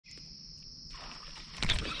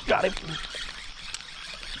Got him.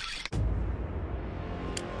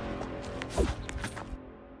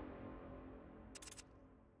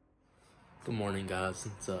 Good morning, guys.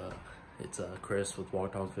 It's Chris with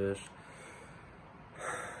Walk Talk Fish.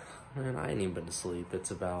 Man, I ain't even been to sleep.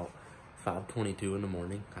 It's about 5:22 in the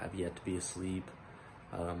morning. I've yet to be asleep.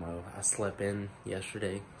 I slept in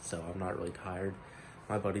yesterday, so I'm not really tired.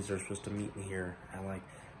 My buddies are supposed to meet me here at like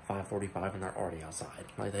 5:45 and they're already outside.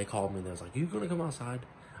 Like, they called me and they was like, "You gonna come outside?"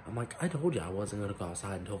 I'm like, "I told you I wasn't gonna go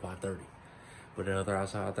outside until 5:30. But they're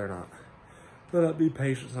outside, they're not being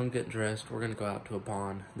patient, so I'm getting dressed. We're gonna go out to a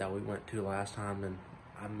pond that we went to last time and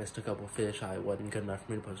I missed a couple of fish. I wasn't good enough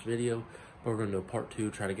for me to post a video, but we're gonna do a part 2,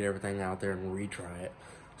 try to get everything out there and retry it.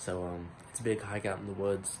 So it's a big hike out in the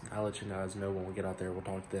woods. I'll let you guys know when we get out there. We'll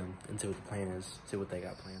talk to them and see what the plan is, see what they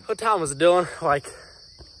got planned. What time was it doing? Like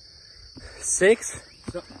 6?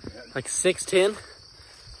 Like 6:10?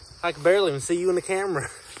 I can barely even see you in the camera.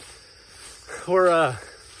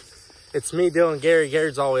 It's me, Dylan, Gary.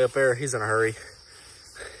 Gary's all the way up there. He's in a hurry.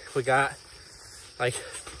 We got like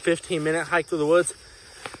 15-minute hike through the woods.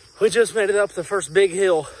 We just made it up the first big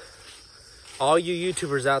hill. All you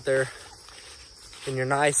YouTubers out there in your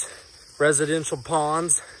nice residential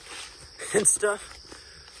ponds and stuff,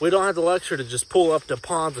 we don't have the luxury to just pull up to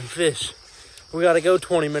ponds and fish. We got to go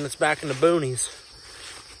 20 minutes back in the boonies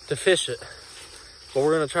to fish it. But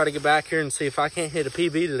we're going to try to get back here and see if I can't hit a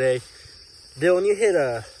PB today. Dylan, you hit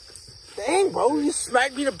a... Dang, bro, you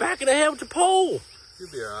smacked me in the back of the head with the pole. You'll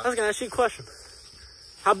be all right. I was going to ask you a question.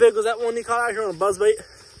 How big was that one you caught out here on a buzzbait?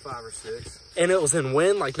 5 or 6. And it was in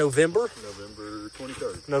when? Like November? November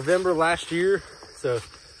 23rd. November last year. So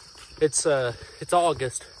it's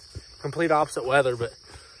August. Complete opposite weather, but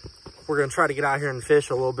we're going to try to get out here and fish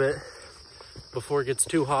a little bit before it gets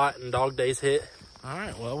too hot and dog days hit. All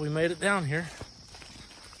right, well, we made it down here.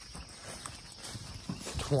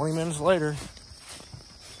 20 minutes later.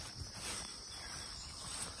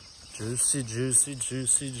 Juicy, juicy,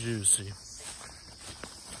 juicy, juicy.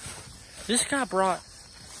 This guy brought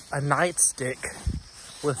a nightstick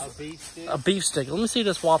with a beef stick. Let me see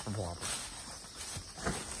this whopper whopper.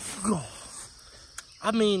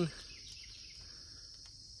 I mean,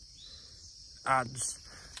 just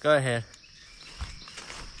go ahead.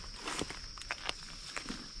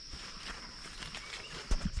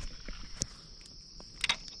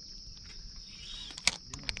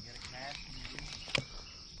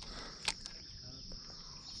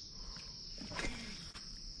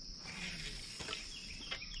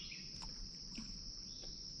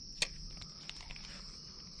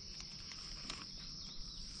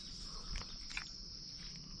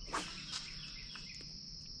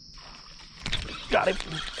 Got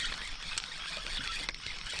him.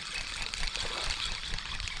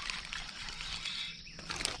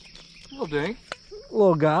 Little ding.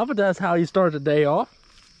 Little guy, but that's how you start the day off.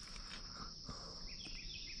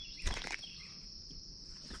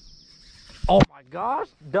 Oh my gosh,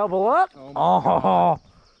 double up. Oh.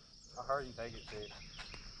 I heard you take it, too.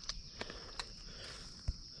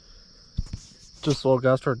 Just a little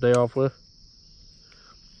guy start the day off with.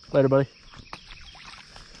 Later, buddy.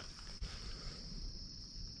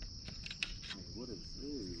 What is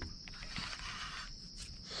this?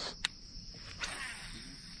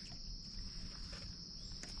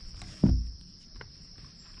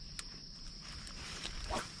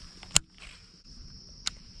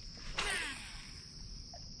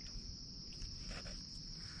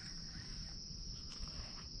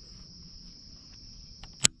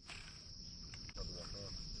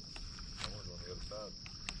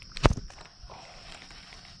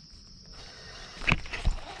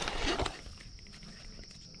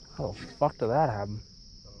 How the fuck did that happen?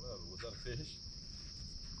 I don't know. Was that a fish?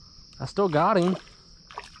 I still got him.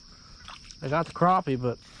 I got the crappie,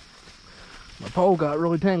 but my pole got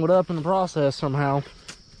really tangled up in the process somehow.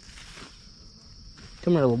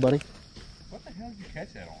 Come here, little buddy. What the hell did you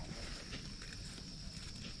catch that on?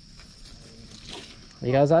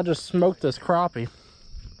 Hey guys, I just smoked this crappie.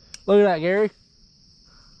 Look at that, Gary.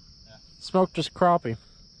 Yeah. Smoked this crappie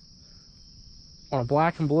on a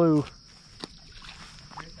black and blue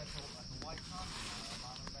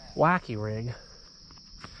wacky rig.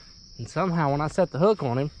 And somehow when I set the hook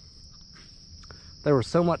on him, there was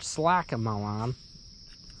so much slack in my line,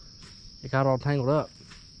 it got all tangled up.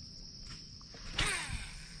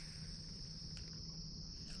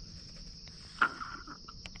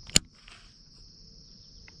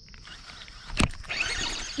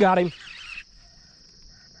 Got him.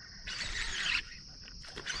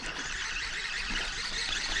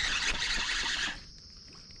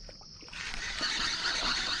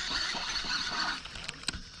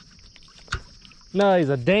 No, he's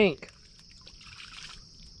a dink.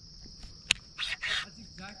 That's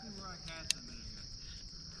exactly where I cast him a minute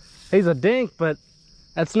ago. He's a dink, but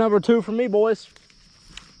that's number 2 for me, boys.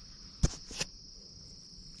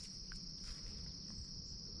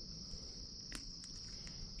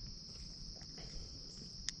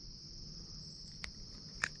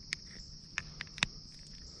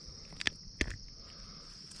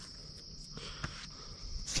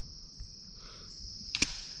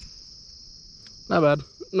 Not bad.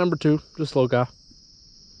 Number 2, just a little guy.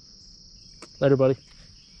 Later, buddy.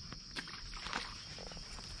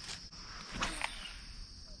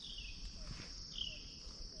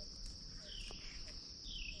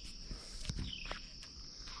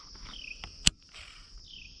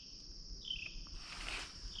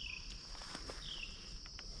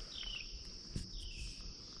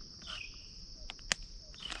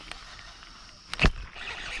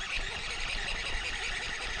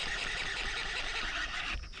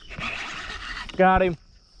 Got him.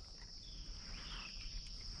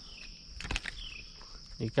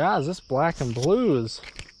 You guys, this black and blue is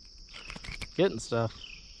getting stuff.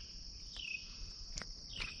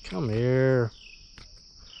 Come here.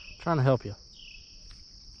 I'm trying to help you.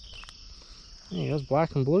 There you go,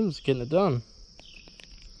 black and blue is getting it done.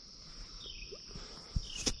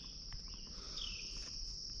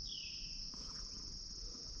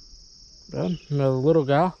 Good. Another little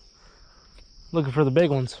guy. Looking for the big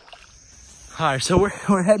ones. All right, so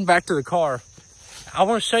we're heading back to the car. I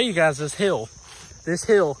want to show you guys this hill. This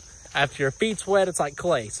hill, after your feet's wet, it's like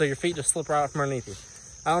clay. So your feet just slip right from underneath you.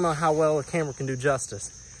 I don't know how well the camera can do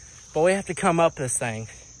justice, but we have to come up this thing,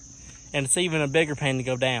 and it's even a bigger pain to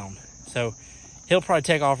go down. So he'll probably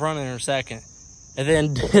take off running in a second. And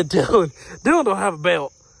then Dylan don't have a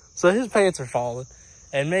belt, so his pants are falling.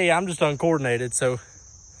 And me, I'm just uncoordinated. So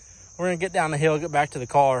we're gonna get down the hill, get back to the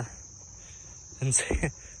car, and see.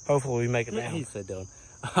 Hopefully we make it down. He said Dylan.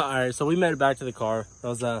 All right, so we made it back to the car. That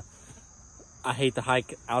was I hate the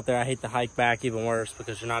hike out there. I hate the hike back even worse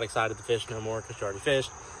because you're not excited to fish no more because you already fished.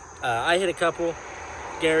 I hit a couple.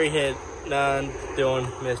 Gary hit none.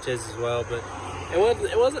 Dylan missed his as well, but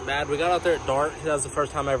it wasn't bad. We got out there at dark. That was the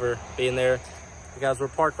first time ever being there. You guys, we're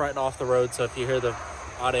parked right off the road, so if you hear the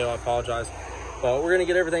audio, I apologize. But we're gonna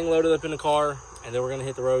get everything loaded up in the car, and then we're gonna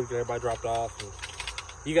hit the road, get everybody dropped off. And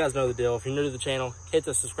you guys know the deal. If you're new to the channel, hit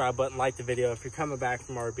the subscribe button, like the video. If you're coming back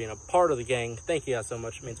from already being a part of the gang, thank you guys so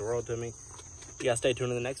much. It means the world to me. You guys stay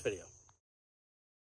tuned in the next video.